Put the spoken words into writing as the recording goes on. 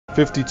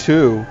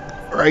52.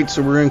 Alright,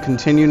 so we're going to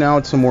continue now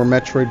with some more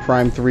Metroid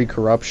Prime 3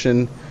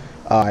 Corruption.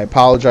 I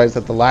apologize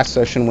that the last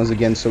session was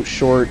again so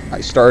short. I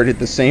started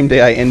the same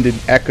day I ended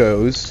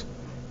Echoes,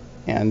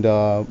 and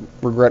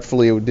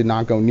regretfully it did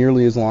not go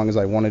nearly as long as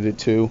I wanted it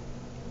to.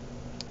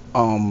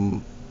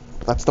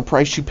 That's the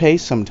price you pay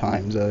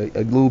sometimes, a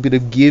little bit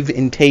of give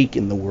and take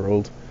in the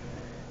world.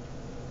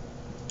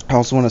 I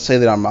also want to say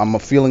that I'm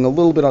feeling a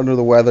little bit under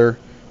the weather.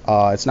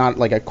 It's not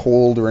like a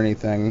cold or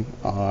anything,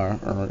 or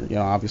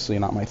obviously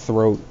not my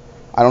throat.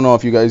 I don't know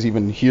if you guys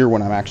even hear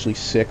when I'm actually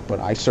sick, but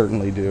I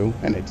certainly do,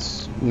 and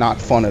it's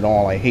not fun at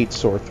all. I hate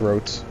sore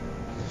throats.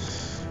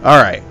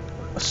 Alright,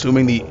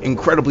 assuming the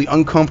incredibly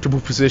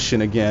uncomfortable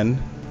position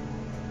again.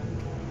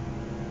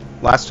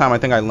 Last time I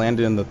think I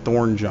landed in the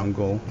Thorn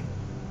Jungle.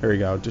 There we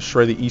go,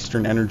 destroy the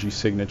Eastern Energy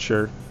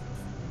Signature.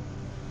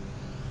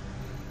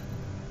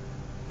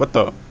 What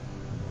the...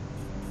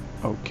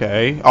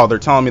 Okay. Oh, they're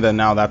telling me that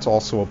now that's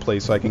also a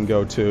place I can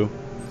go to.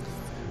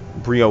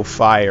 Bryyo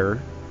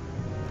Fire.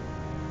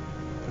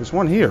 There's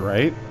one here,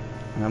 right?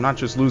 And I'm not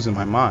just losing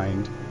my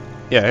mind.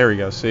 Yeah, here we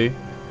go, see?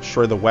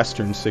 Destroy the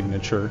Western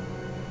Signature.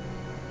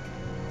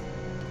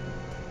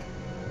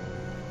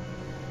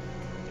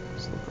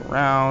 Let's look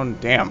around.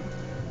 Damn.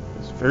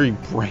 It's very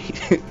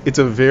bright. It's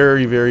a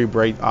very, very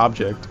bright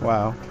object.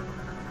 Wow.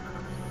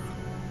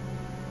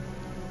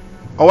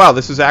 Oh, wow,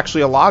 this is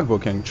actually a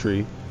logbook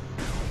entry.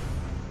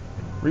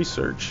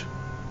 Research.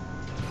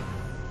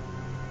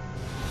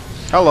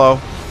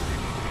 Hello.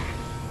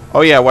 Oh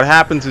yeah, what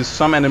happens is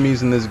some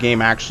enemies in this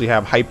game actually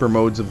have hyper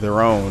modes of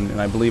their own, and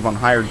I believe on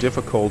higher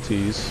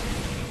difficulties,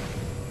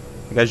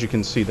 like as you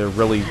can see, they're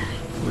really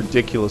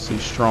ridiculously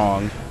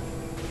strong.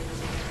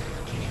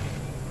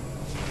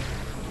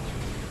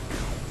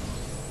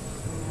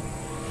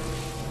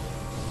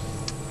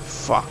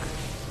 Fuck.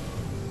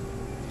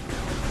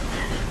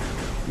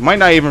 You might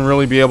not even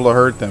really be able to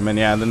hurt them, and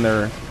yeah, then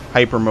their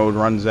hyper mode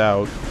runs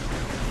out.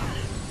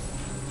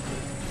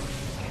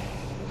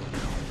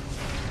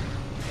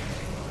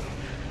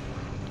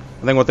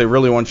 I think what they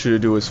really want you to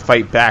do is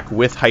fight back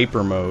with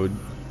hyper mode.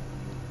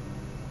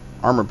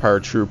 Armor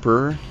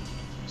paratrooper,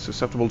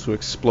 susceptible to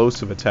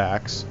explosive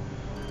attacks.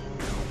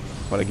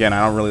 But again,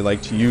 I don't really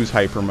like to use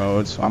hyper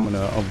mode, so I'm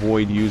gonna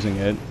avoid using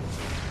it.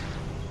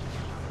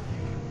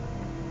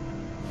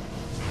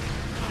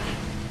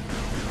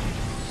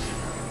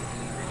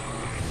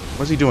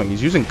 What's he doing?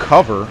 He's using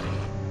cover.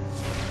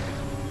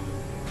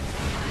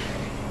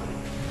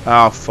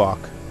 Oh, fuck.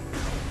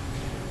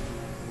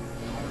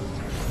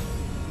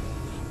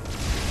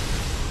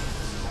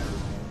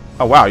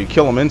 Oh, wow, you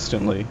kill him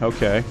instantly.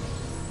 Okay.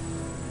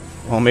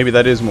 Well, maybe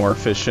that is more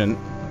efficient.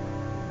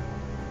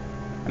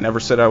 I never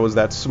said I was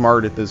that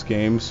smart at this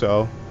game,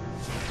 so...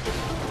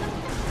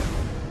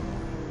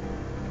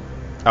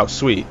 Oh,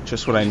 sweet.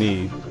 Just what I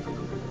need.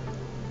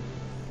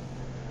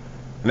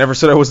 I never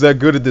said I was that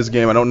good at this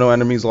game. I don't know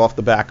enemies off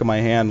the back of my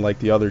hand like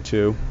the other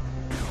two.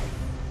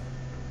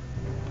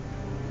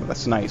 Well,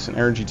 that's nice. An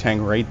energy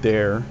tank right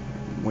there,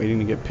 waiting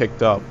to get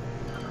picked up.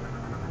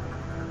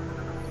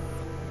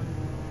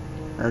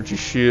 Energy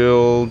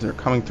shield. They're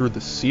coming through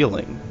the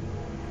ceiling.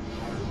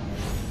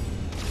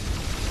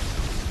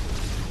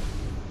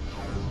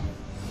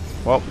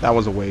 Well, that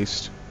was a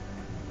waste.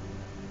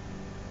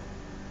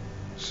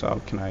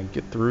 So, can I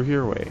get through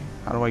here? Wait,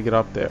 how do I get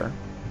up there?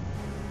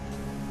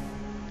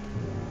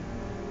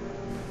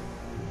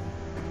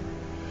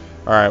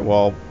 Alright,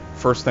 well,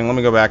 first thing, let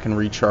me go back and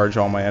recharge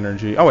all my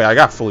energy. Oh, wait, I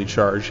got fully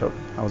charged.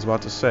 I was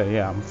about to say,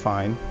 yeah, I'm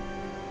fine.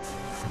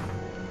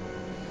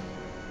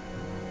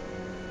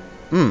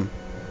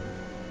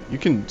 You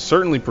can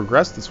certainly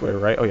progress this way,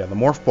 right? Oh, yeah, the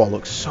morph ball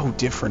looks so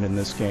different in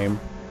this game.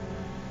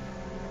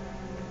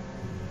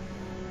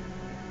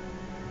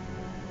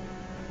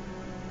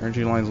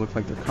 Energy lines look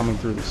like they're coming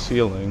through the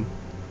ceiling.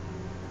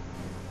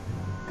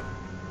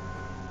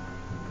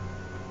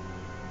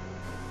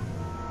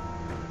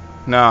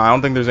 No, I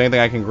don't think there's anything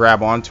I can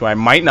grab onto. I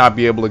might not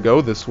be able to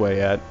go this way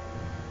yet.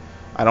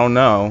 I don't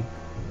know.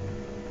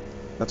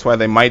 That's why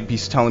they might be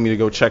telling me to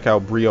go check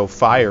out Bryyo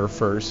Fire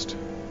first.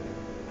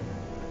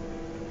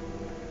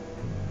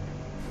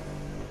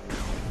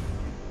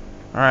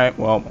 Alright,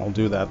 well, I'll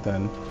do that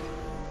then.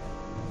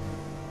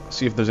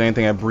 See if there's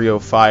anything at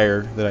Bryyo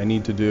Fire that I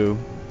need to do.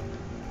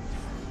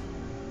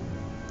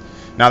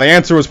 Now, the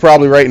answer was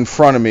probably right in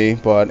front of me,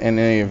 but in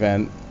any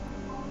event,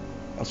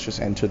 let's just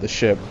enter the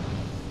ship.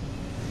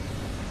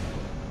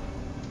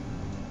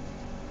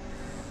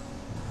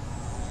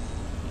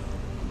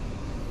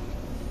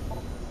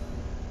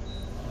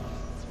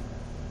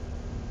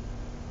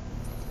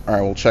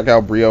 Alright, we'll check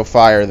out Bryyo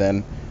Fire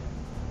then,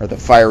 or the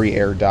Fiery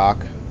Air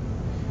Dock.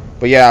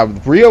 But yeah,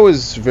 Bryyo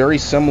is very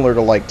similar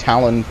to like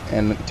Talon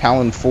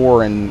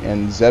 4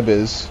 and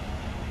Zebes,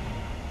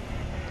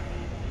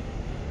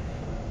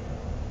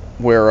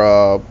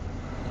 where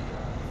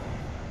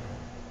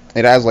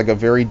it has like a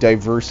very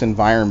diverse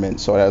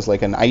environment. So it has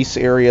like an ice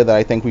area that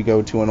I think we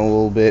go to in a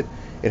little bit.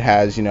 It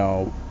has, you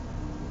know,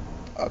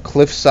 a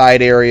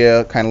cliffside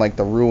area, kind of like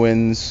the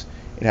ruins.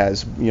 It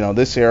has,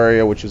 this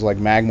area, which is like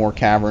Magmore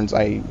Caverns.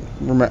 I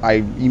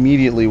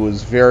immediately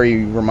was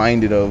very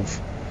reminded of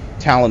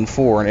Talon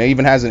 4, and it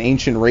even has an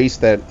ancient race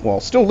that, well,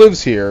 still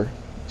lives here,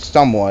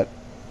 somewhat.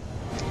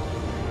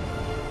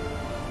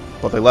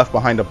 But they left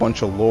behind a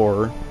bunch of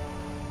lore.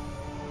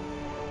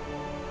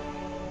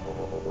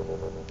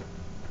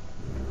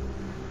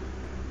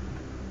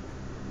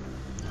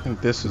 I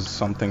think this is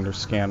something to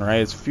scan,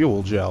 right? It's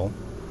fuel gel.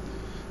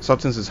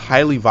 Substance is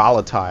highly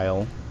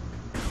volatile.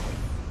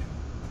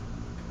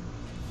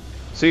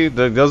 See,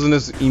 doesn't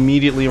this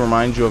immediately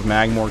remind you of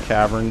Magmore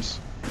Caverns?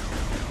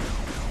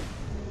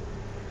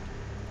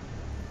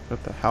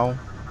 What the hell?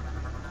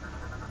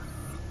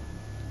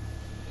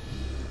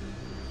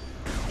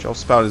 Gel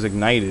spout is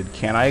ignited.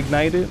 Can I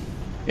ignite it?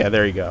 Yeah,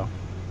 there you go.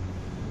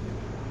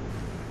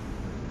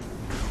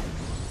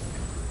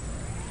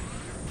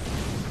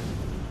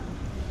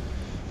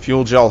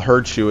 Fuel gel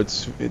hurts you.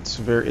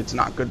 It's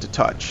not good to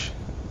touch.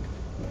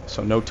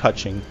 So no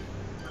touching.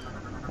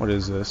 What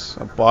is this?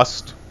 A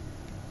bust?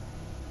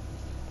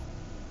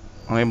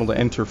 I'm able to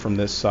enter from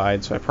this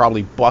side, so I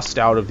probably bust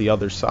out of the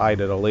other side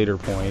at a later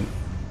point.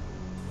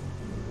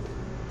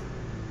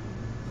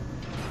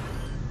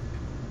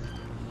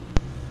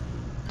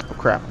 Oh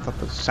crap, I thought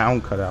the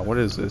sound cut out. What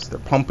is this? They're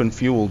pumping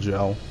fuel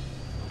gel.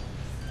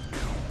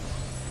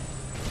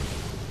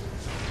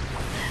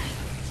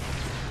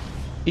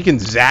 He can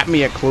zap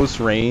me at close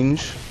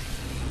range.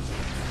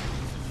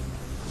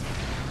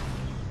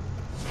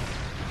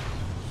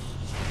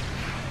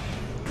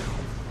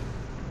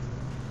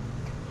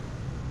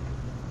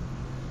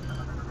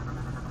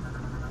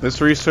 This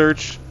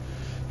research?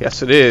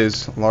 Yes, it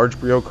is. Large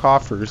Bryyo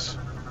coffers.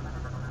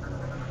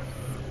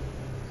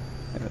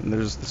 And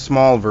there's the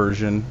small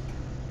version.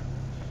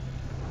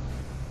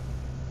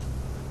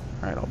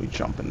 Alright, I'll be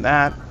jumping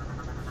that.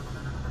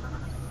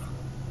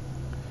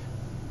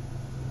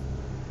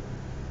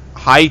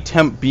 High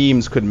temp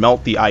beams could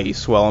melt the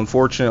ice. Well,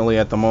 unfortunately,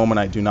 at the moment,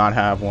 I do not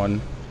have one.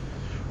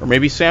 Or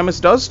maybe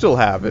Samus does still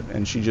have it,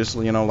 and she just,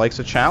 likes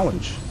a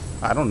challenge.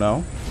 I don't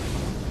know.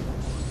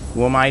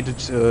 Who am I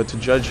to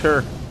judge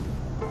her?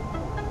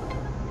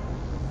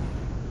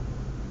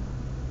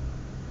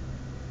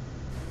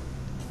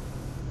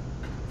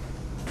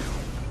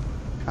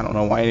 I don't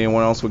know why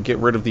anyone else would get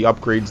rid of the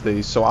upgrades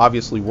they so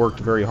obviously worked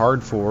very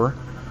hard for.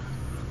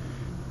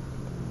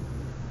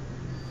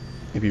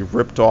 Maybe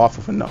ripped off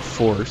with enough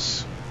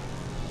force.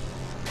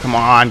 Come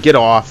on, get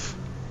off.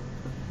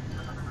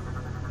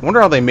 I wonder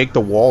how they make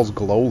the walls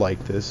glow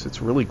like this.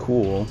 It's really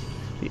cool.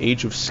 The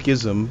Age of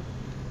Schism.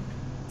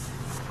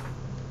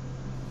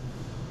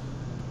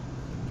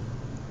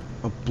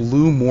 A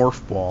blue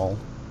morph ball.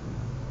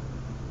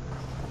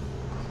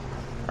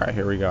 Alright,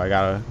 here we go. I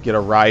gotta get a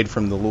ride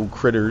from the little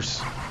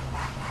critters.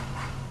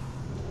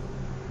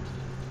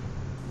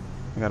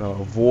 I gotta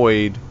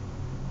avoid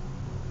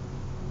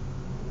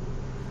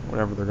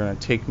whatever they're gonna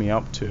take me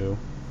up to.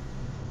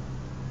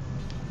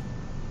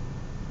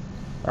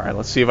 Alright,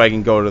 let's see if I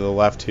can go to the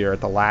left here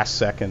at the last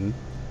second.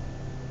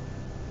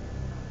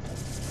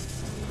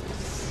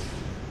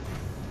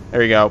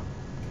 There you go.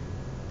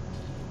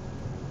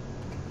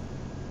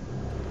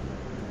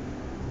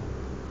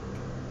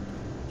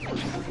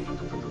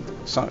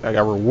 So I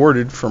got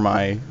rewarded for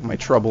my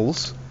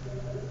troubles.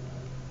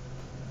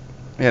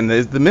 And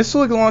the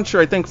missile launcher,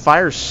 I think,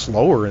 fires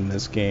slower in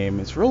this game.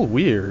 It's real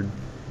weird.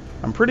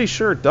 I'm pretty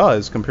sure it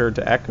does compared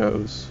to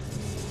Echo's.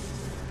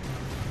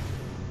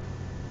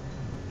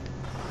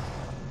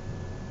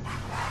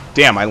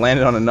 Damn, I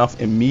landed on enough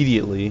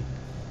immediately.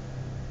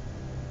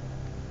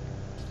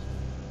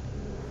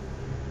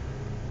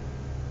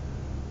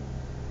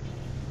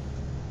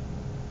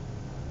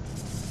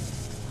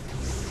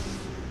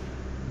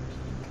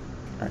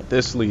 Alright,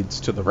 this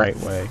leads to the right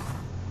way.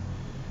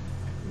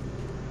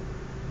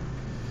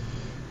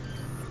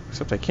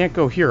 Except I can't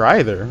go here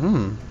either.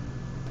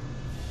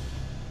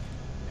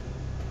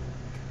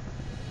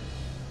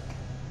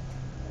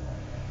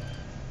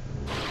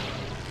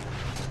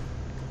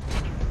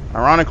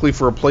 Ironically,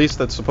 for a place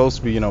that's supposed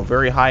to be,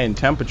 very high in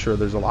temperature,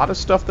 there's a lot of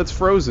stuff that's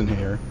frozen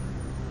here.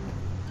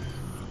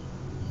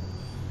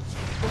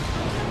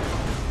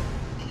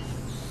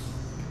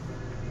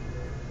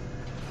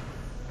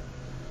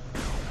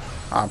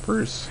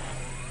 Hoppers.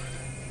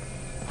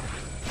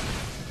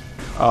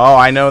 Oh,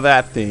 I know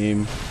that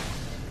theme.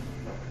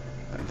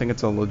 I think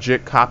it's a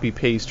legit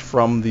copy-paste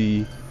from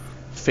the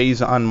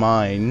Phase-On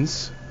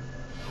Mines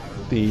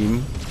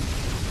theme.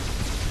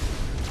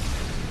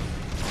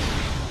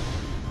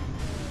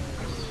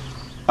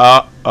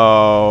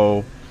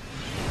 Uh-oh.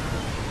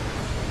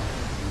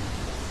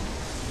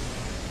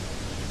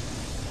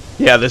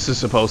 Yeah, this is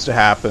supposed to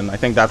happen. I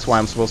think that's why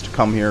I'm supposed to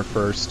come here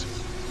first.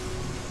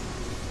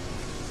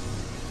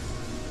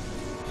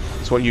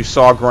 It's what you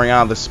saw growing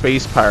out of the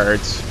Space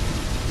Pirates.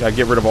 You gotta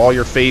get rid of all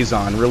your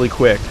Phase-On really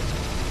quick.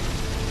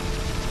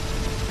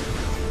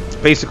 It's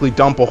basically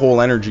dump a whole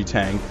energy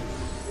tank.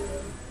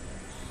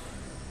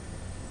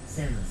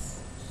 Samus,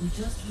 we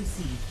just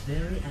received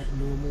very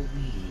abnormal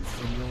readings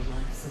from your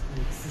life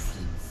support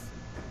systems.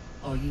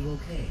 Are you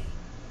okay?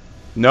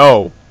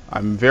 No,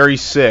 I'm very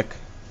sick.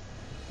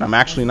 I'm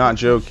actually not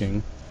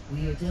joking.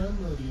 We are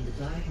downloading the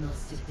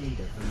diagnostic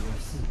data from your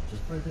suit to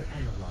further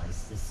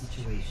analyze the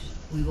situation.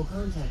 We will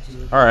contact you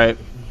again Alright. if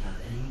we have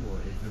any more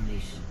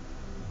information.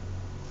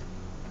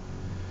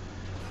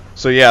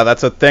 So yeah,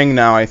 that's a thing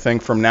now, I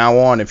think, from now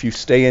on. If you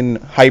stay in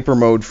hyper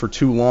mode for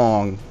too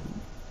long...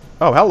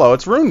 Oh, hello,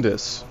 it's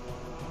Rundus.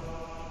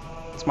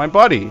 It's my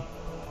buddy.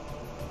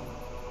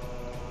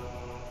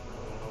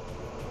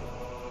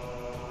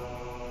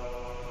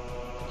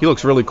 He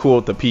looks really cool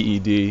with the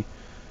PED.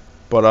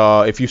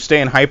 But if you stay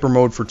in hyper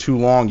mode for too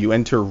long, you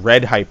enter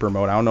red hyper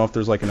mode. I don't know if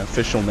there's like an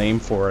official name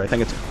for it. I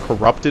think it's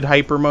corrupted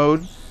hyper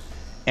mode.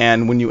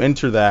 And when you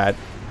enter that,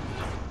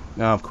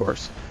 of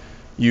course,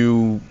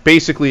 you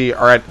basically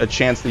are at a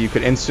chance that you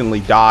could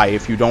instantly die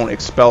if you don't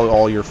expel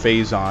all your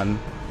phazon.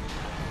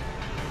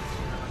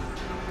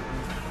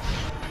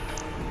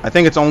 I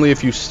think it's only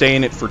if you stay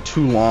in it for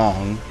too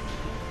long.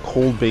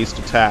 Cold-based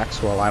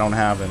attacks, well, I don't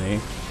have any.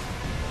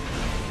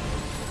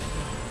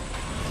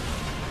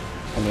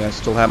 Only I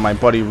still have my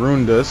buddy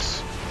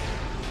Rundus.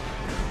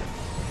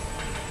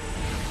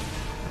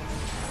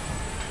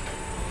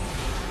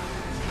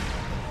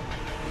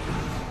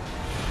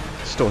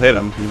 Still hit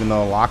him, even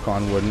though a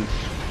lock-on wouldn't.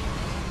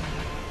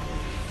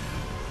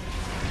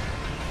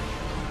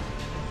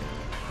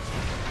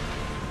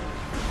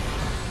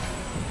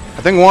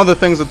 I think one of the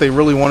things that they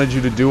really wanted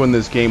you to do in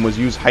this game was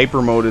use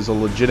hyper mode as a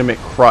legitimate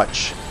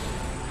crutch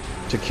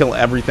to kill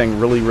everything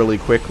really, really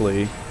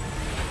quickly.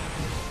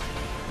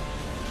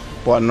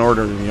 But in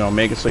order, you know,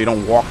 make it so you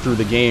don't walk through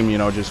the game, you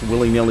know, just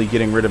willy-nilly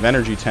getting rid of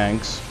energy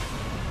tanks.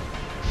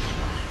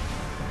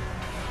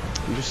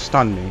 You just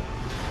stunned me.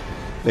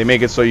 They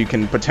make it so you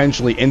can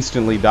potentially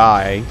instantly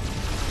die.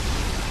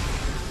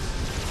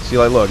 See,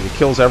 like, look, it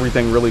kills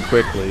everything really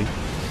quickly.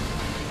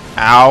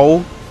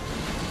 Ow.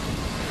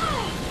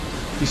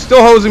 He's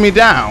still hosing me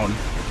down.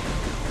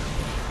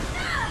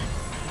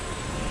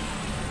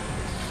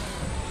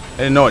 I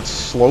didn't know it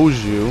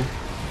slows you.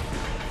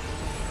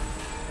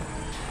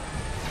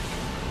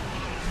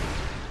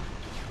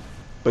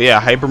 But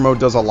yeah, hyper mode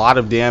does a lot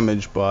of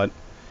damage, but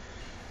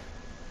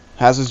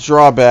has its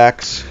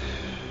drawbacks.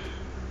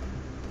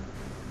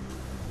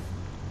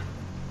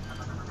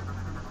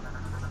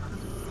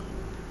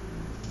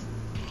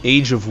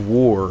 Age of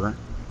War.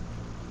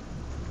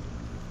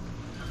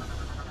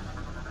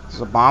 Is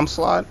this a bomb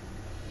slot?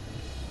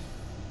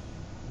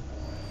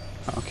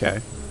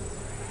 Okay.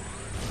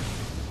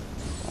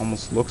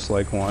 Almost looks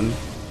like one.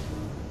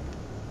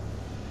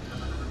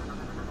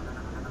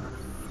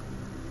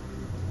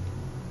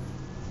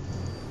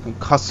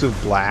 Concussive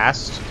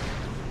Blast.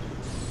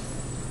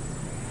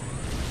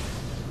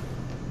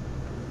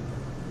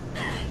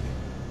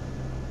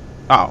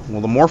 Oh,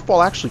 will the Morph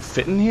Ball actually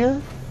fit in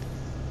here?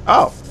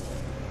 Oh.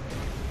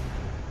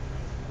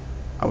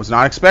 I was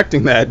not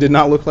expecting that. It did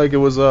not look like it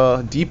was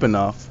deep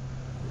enough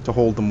to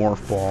hold the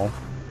Morph Ball.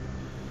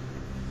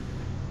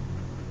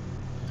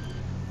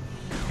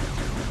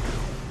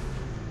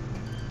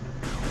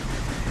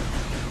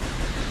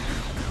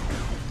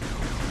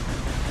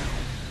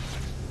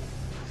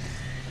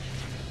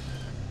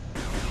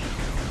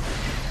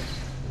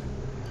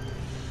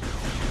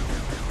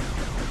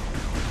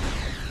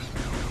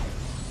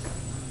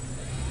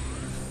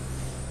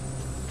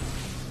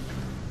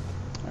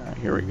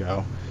 Here we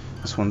go.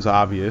 This one's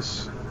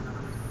obvious.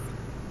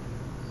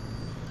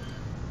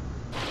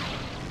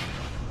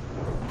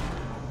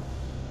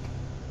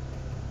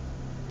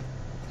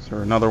 Is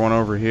there another one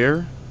over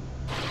here?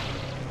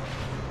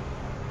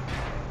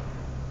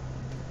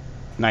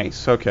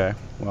 Nice, okay.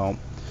 Well,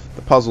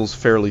 the puzzle's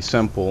fairly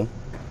simple.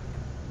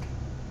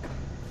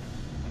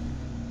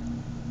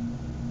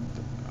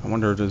 I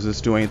wonder, does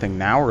this do anything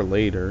now or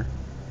later?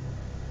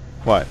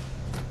 What?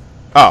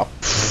 Oh.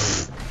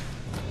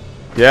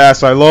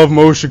 Yes, I love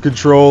motion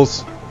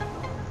controls.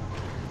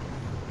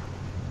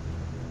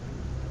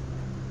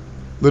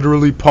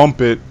 Literally pump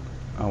it.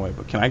 Oh wait,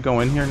 but can I go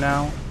in here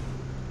now?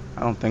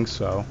 I don't think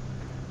so.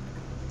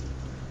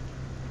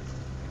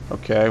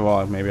 Okay,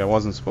 well maybe I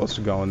wasn't supposed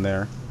to go in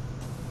there.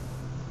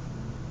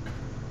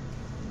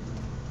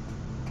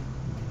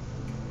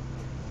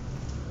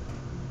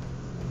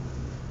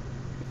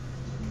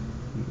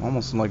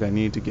 Almost like I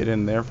need to get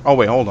in there. Oh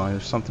wait, hold on.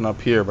 There's something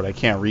up here, but I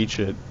can't reach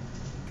it.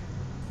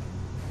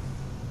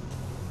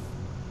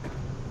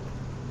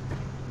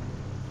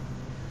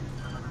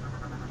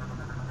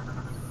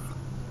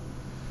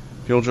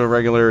 Fuel Gel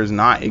Regulator is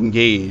not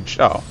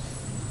engaged. Oh.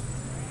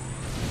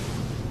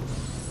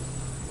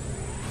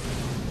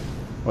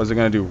 What is it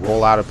going to do?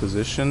 Roll out of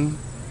position?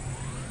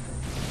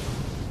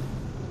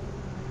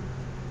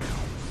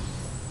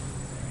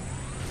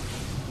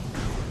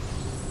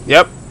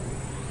 Yep.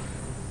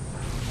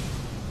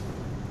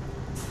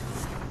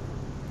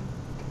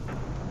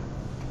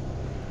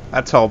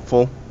 That's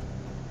helpful.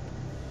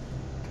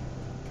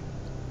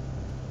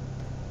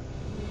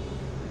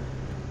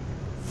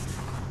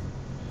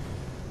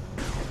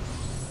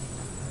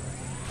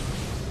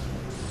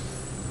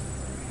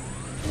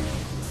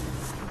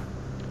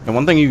 And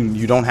one thing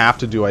you don't have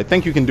to do, I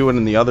think you can do it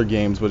in the other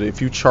games, but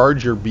if you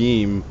charge your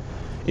beam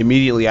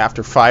immediately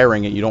after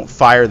firing it, you don't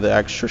fire the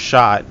extra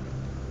shot.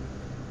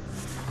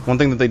 One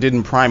thing that they did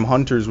in Prime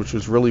Hunters, which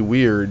was really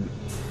weird,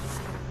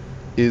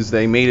 is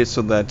they made it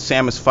so that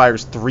Samus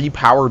fires 3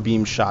 power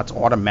beam shots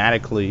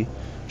automatically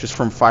just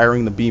from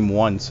firing the beam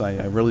once.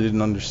 I really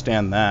didn't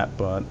understand that,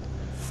 but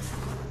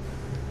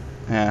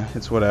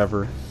it's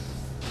whatever.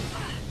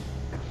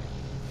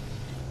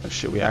 Oh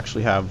shit, we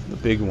actually have the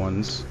big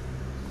ones.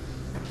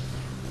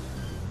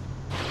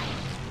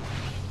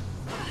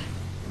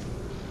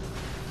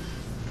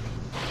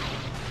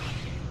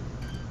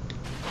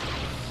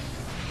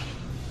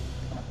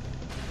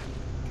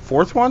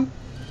 Fourth one?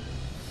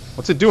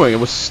 What's it doing? It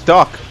was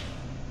stuck.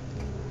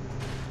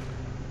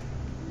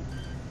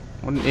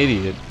 What an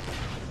idiot.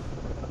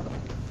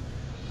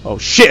 Oh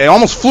shit, it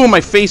almost flew in my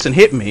face and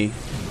hit me.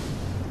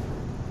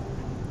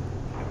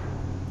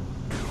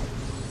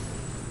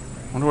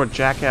 Wonder what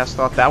jackass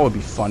thought that would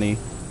be funny.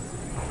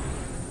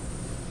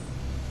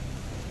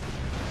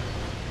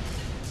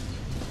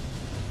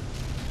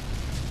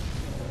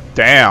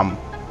 Damn.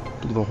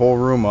 Blew the whole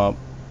room up.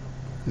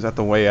 Is that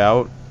the way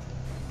out?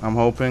 I'm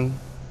hoping.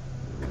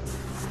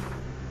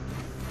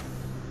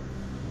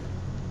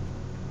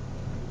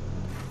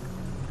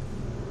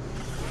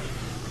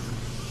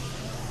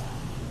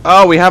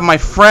 Oh, we have my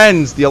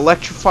friends, the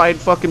electrified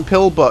fucking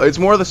pill bug. It's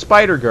more the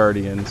spider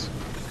guardians.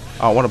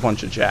 Oh, what a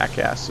bunch of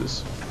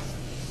jackasses.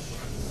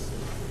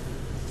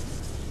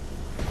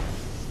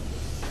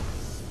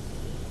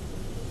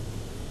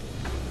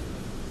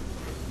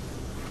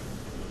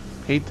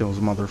 Hate those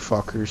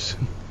motherfuckers.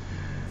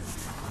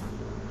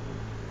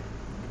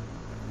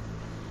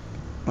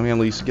 Let me at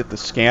least get the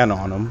scan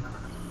on them.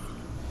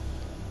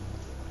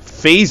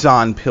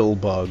 Phazon pill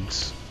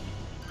bugs.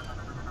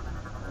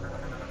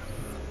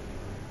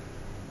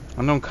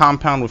 Unknown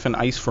compound within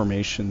ice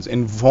formations.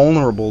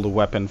 Invulnerable to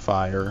weapon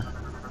fire.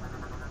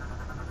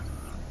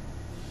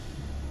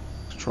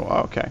 Control. Oh,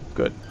 okay,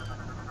 good.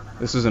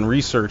 This isn't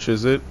research,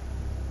 is it?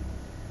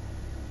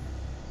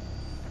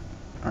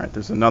 Alright,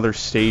 there's another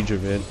stage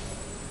of it.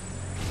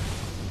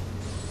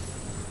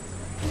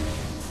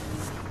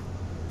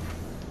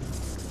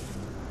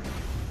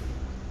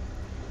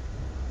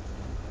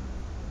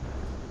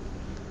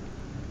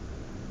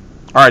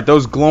 Alright,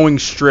 those glowing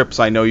strips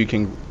I know you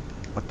can...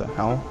 What the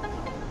hell?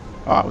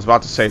 Oh, I was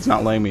about to say it's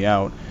not laying me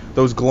out.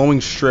 Those glowing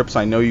strips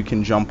I know you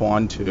can jump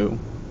onto.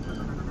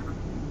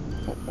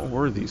 What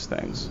were these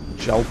things?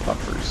 Gel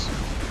puffers.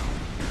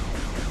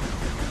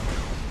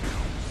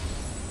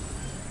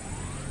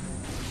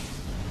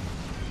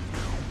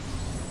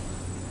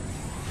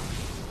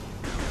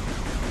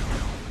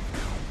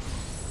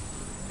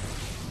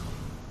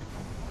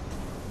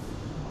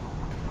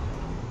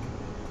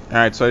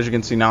 Alright, so as you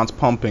can see now it's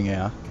pumping,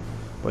 yeah.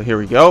 But here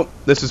we go.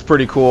 This is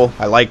pretty cool.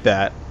 I like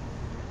that.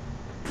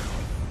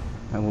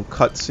 A little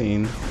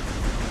cutscene.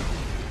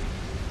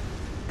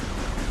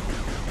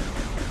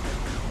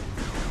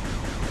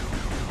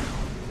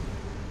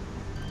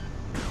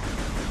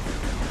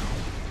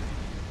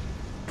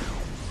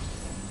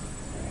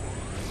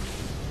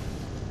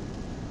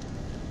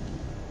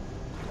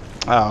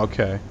 Ah,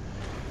 okay.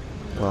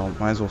 Well,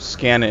 might as well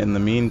scan it in the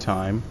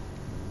meantime.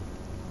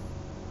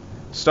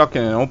 Stuck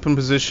in an open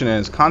position and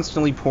is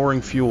constantly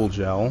pouring fuel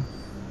gel.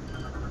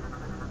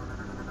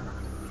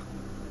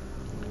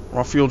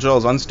 Raw fuel gel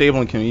is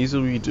unstable and can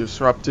easily be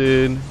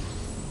disrupted.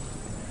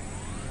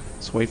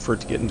 Let's wait for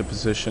it to get into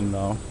position,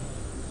 though.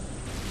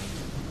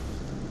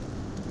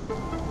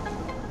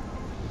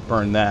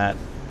 Burn that.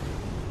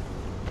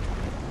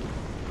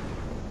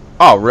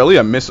 Oh, really?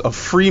 A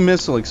free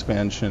missile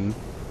expansion.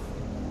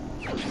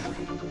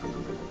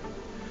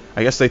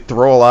 I guess they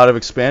throw a lot of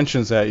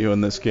expansions at you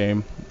in this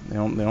game. They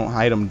don't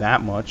hide them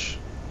that much.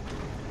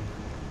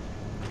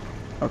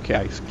 Okay,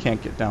 I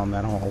can't get down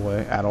that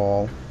hallway at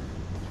all.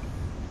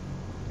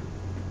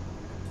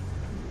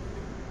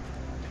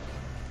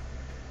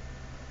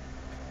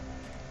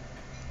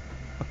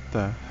 What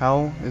the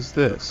hell is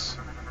this?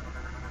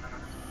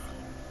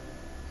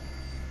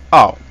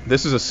 Oh,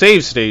 this is a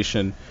save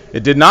station.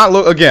 It did not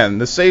look... Again,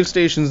 the save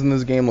stations in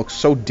this game look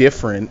so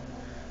different.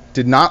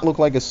 Did not look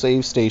like a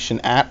save station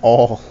at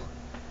all.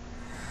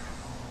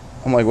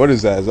 I'm like, what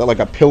is that? Is that like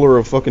a pillar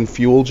of fucking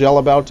fuel gel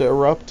about to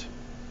erupt?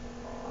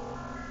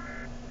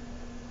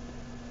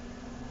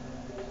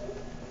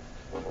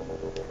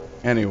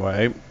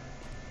 Anyway.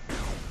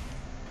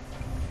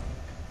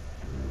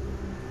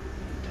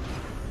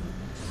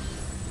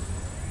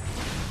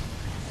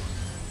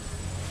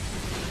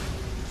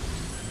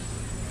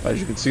 As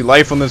you can see,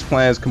 life on this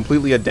planet is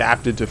completely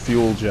adapted to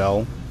fuel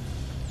gel.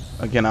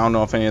 Again, I don't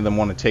know if any of them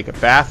want to take a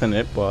bath in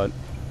it, but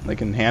they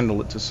can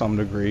handle it to some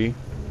degree.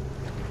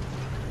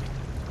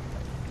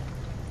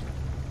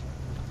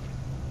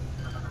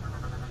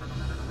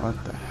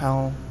 What the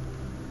hell?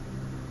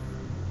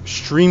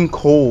 Extreme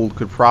cold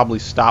could probably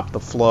stop the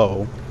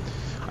flow.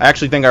 I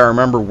actually think I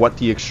remember what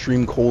the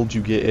extreme cold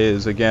you get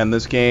is. Again,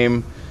 this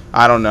game,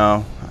 I don't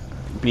know.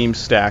 Beam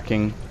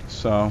stacking,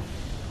 so...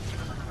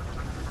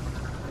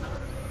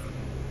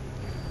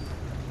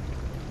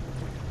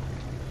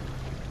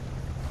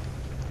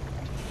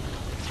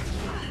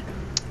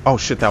 Oh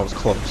shit, that was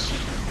close.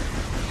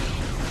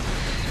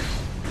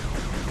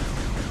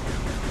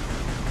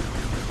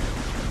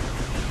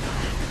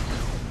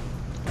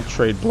 I'll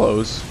trade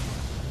blows.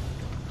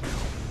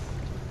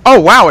 Oh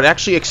wow, it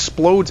actually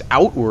explodes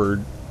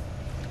outward.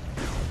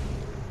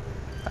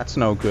 That's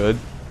no good.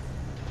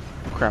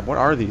 Crap, what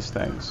are these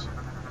things?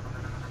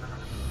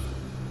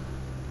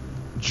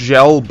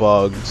 Gel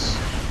bugs.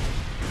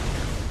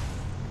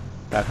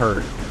 That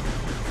hurt.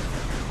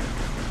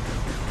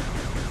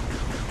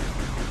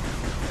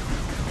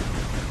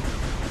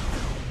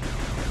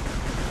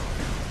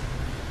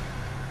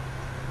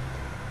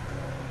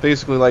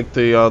 Basically like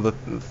the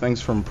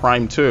things from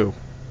Prime 2.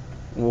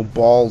 Little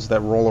balls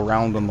that roll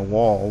around on the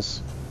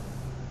walls.